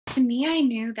To me, I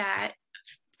knew that,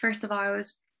 first of all, I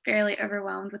was fairly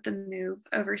overwhelmed with the move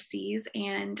overseas.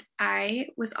 And I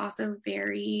was also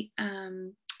very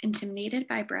intimidated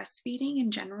by breastfeeding in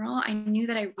general. I knew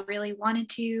that I really wanted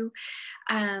to.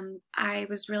 I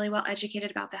was really well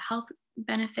educated about the health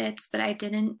benefits, but I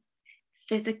didn't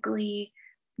physically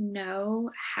know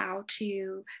how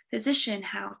to position,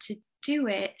 how to do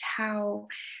it, how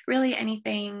really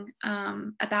anything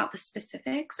about the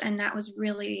specifics. And that was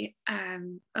really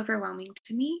overwhelming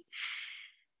to me.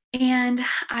 And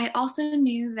I also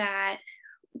knew that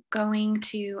going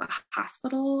to a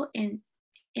hospital in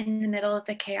the middle of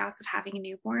the chaos of having a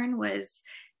newborn was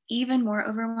even more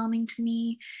overwhelming to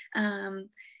me.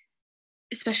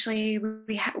 Especially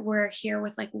we're here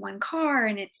with like one car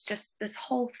and it's just this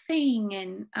whole thing.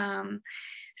 And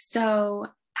so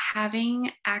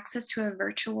having access to a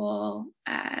virtual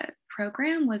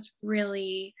program was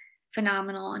really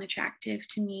phenomenal and attractive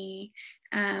to me.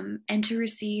 And to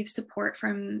receive support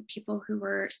from people who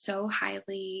were so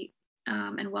highly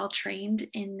and well trained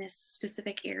in this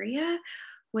specific area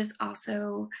was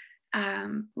also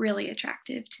really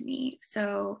attractive to me.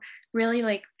 So really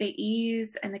like the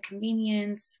ease and the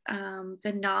convenience,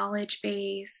 the knowledge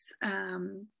base,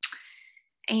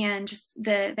 and just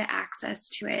the access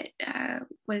to it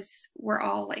were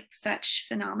all like such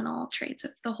phenomenal traits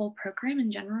of the whole program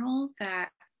in general that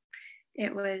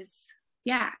it was,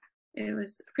 yeah, it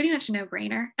was pretty much a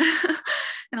no-brainer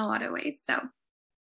in a lot of ways. So